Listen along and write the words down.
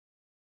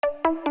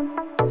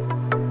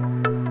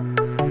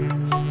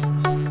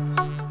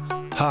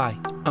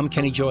I'm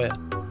Kenny Joya.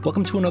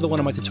 Welcome to another one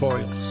of my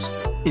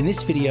tutorials. In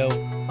this video,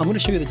 I'm going to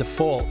show you the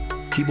default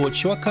keyboard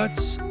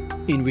shortcuts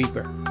in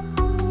Reaper.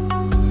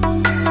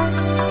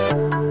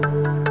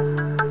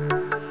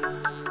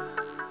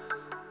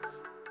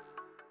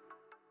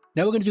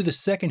 Now we're going to do the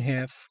second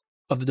half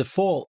of the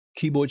default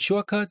keyboard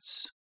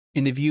shortcuts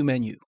in the View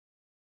menu,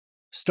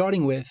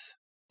 starting with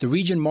the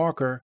Region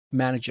Marker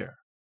Manager.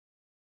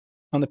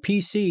 On the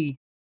PC,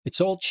 it's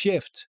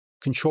Alt-Shift,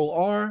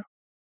 Control-R,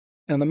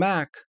 and on the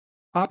Mac,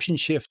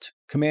 Option-Shift,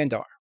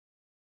 Command-R.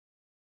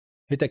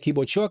 Hit that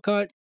keyboard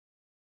shortcut,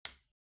 and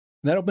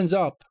that opens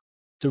up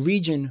the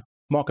Region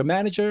Marker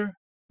Manager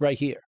right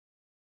here.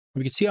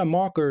 We can see our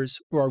markers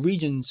or our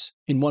regions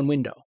in one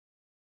window.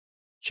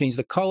 Change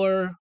the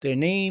color, their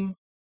name,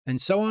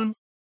 and so on,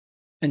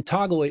 and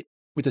toggle it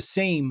with the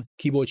same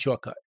keyboard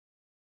shortcut.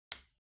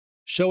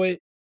 Show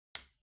it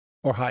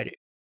or hide it.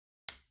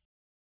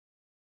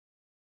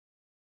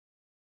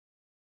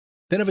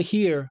 Then over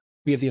here,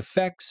 we have the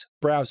Effects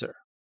browser,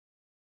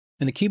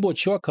 and the keyboard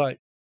shortcut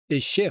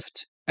is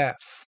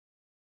Shift-F.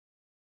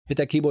 Hit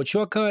that keyboard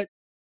shortcut,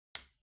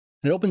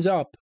 and it opens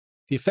up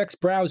the Effects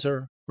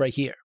browser right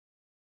here.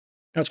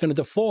 Now it's going to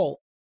default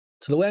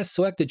to the last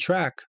selected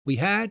track we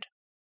had.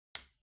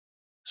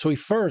 So we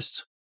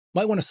first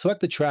might want to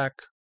select the track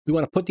we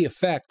want to put the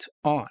effect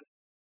on.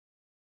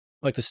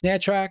 Like the snare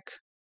track,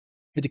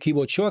 hit the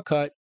keyboard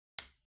shortcut,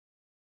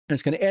 and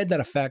it's going to add that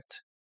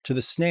effect to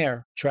the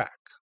snare track.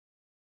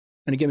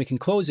 And again, we can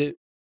close it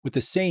with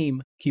the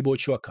same keyboard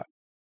shortcut.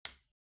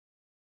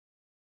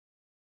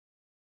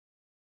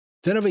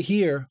 Then over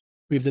here,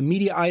 we have the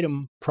media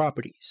item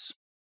properties.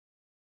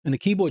 And the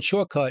keyboard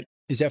shortcut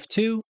is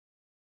F2.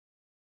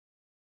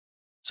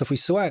 So if we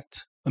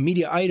select a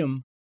media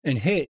item and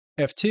hit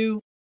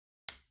F2,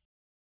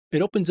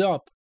 it opens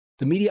up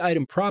the media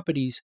item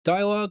properties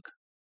dialog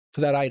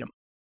for that item.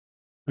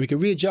 We can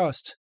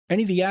readjust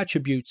any of the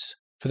attributes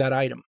for that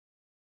item,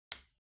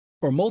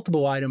 or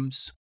multiple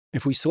items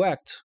if we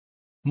select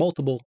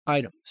multiple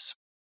items.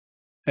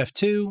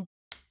 F2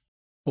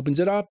 opens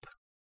it up,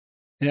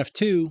 and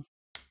F2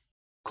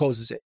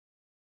 closes it.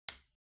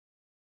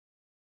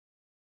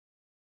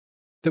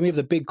 Then we have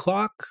the big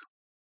clock.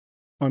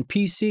 On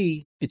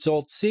PC, it's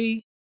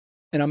Alt-C,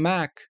 and on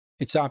Mac,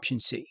 it's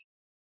Option-C.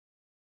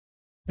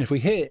 And if we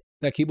hit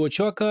that keyboard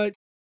shortcut,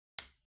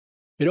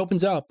 it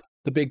opens up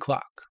the big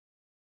clock.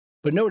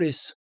 But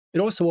notice, it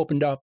also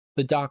opened up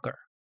the Docker,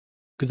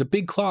 because the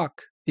big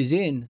clock is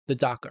in the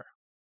Docker.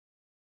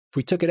 If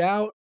we took it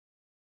out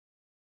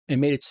and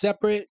made it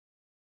separate,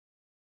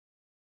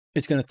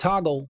 it's going to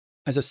toggle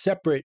as a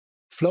separate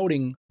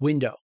floating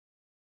window.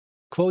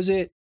 Close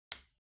it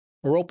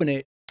or open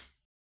it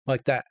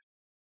like that.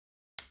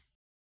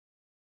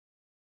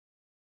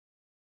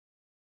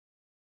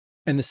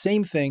 And the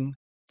same thing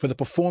for the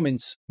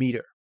performance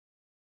meter.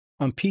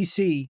 On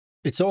PC,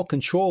 it's all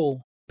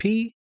Control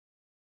P,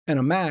 and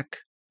on Mac,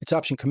 it's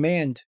Option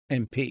Command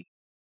and P.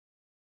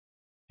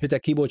 Hit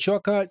that keyboard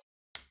shortcut.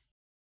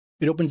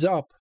 It opens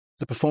up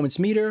the performance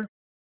meter,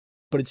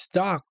 but it's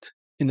docked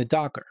in the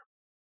Docker,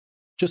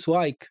 just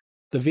like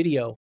the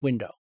video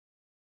window.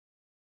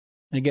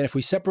 And again, if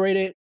we separate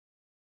it,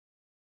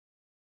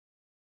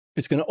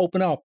 it's going to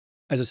open up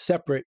as a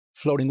separate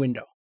floating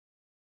window.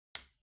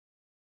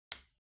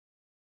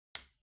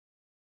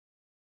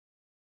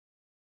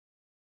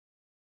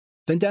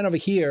 Then down over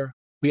here,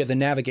 we have the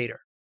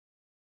navigator.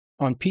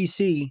 On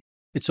PC,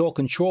 it's all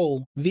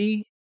Control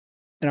V,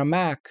 and on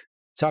Mac,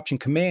 it's Option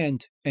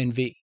Command and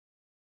V.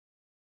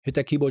 Hit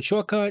that keyboard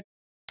shortcut,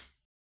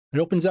 it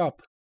opens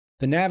up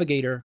the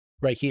navigator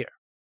right here.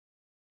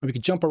 And we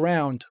can jump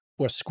around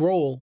or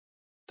scroll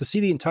to see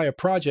the entire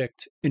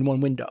project in one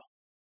window.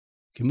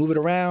 You can move it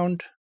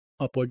around,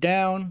 up or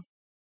down,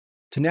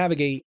 to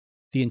navigate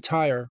the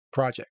entire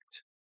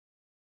project,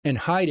 and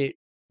hide it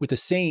with the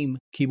same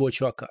keyboard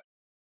shortcut.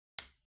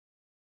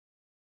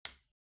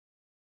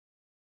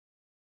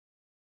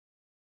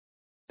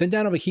 Then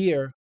down over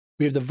here,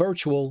 we have the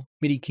virtual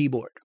MIDI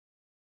keyboard.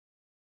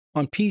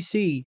 On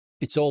PC,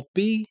 it's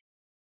Alt-B,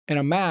 and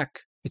on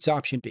Mac, it's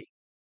Option-B.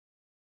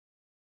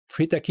 If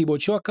we hit that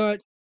keyboard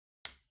shortcut,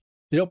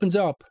 it opens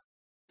up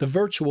the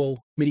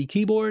virtual MIDI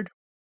keyboard,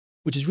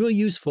 which is really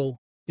useful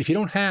if you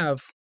don't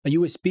have a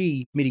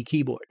USB MIDI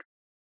keyboard.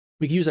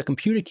 We can use a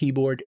computer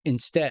keyboard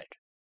instead.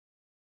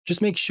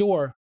 Just make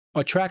sure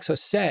our tracks are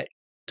set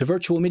to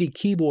virtual MIDI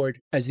keyboard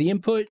as the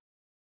input.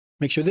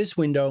 Make sure this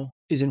window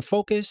is in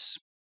focus.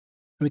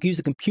 And we can use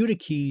the computer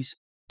keys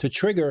to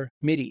trigger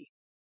MIDI,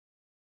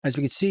 as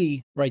we can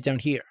see right down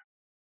here.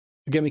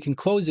 Again, we can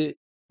close it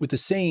with the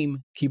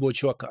same keyboard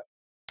shortcut.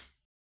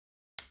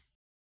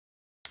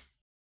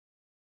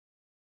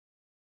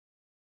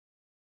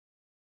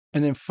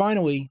 And then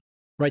finally,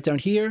 right down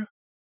here,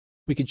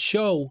 we could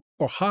show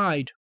or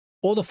hide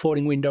all the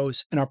floating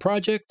windows in our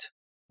project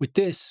with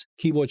this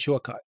keyboard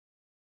shortcut.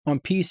 On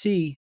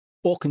PC,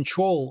 Alt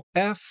Control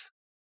F,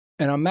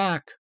 and on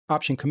Mac,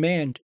 Option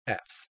Command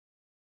F.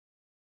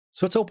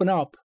 So let's open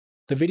up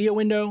the video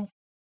window,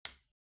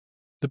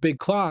 the big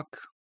clock,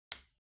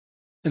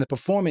 and the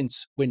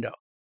performance window.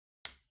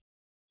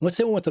 Let's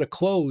say we wanted to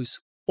close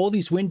all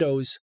these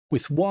windows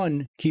with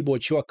one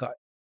keyboard shortcut.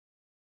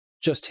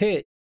 Just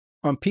hit,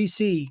 on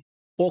PC,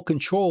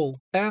 Alt-Control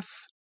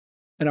F,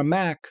 and on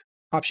Mac,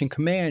 Option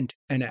Command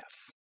and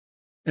F.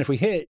 And if we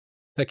hit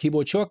that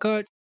keyboard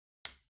shortcut,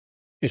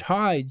 it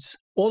hides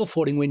all the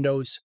floating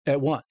windows at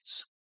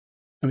once.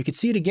 And we can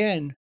see it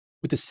again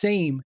with the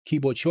same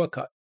keyboard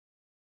shortcut,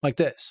 like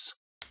this.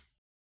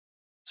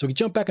 So we can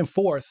jump back and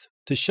forth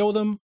to show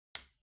them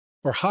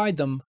or hide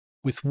them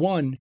with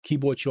one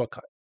keyboard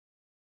shortcut.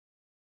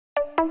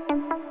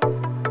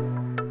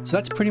 So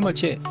that's pretty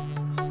much it.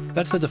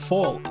 That's the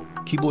default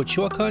keyboard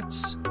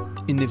shortcuts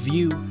in the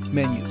View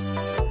menu.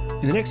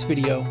 In the next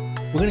video,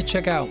 we're going to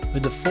check out the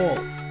default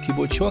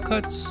keyboard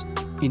shortcuts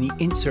in the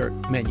Insert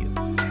menu.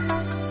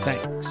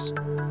 Thanks.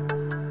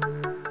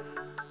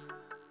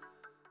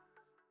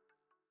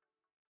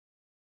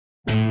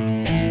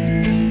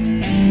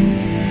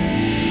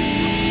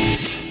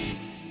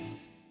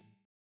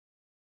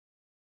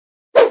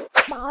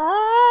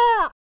 Bye.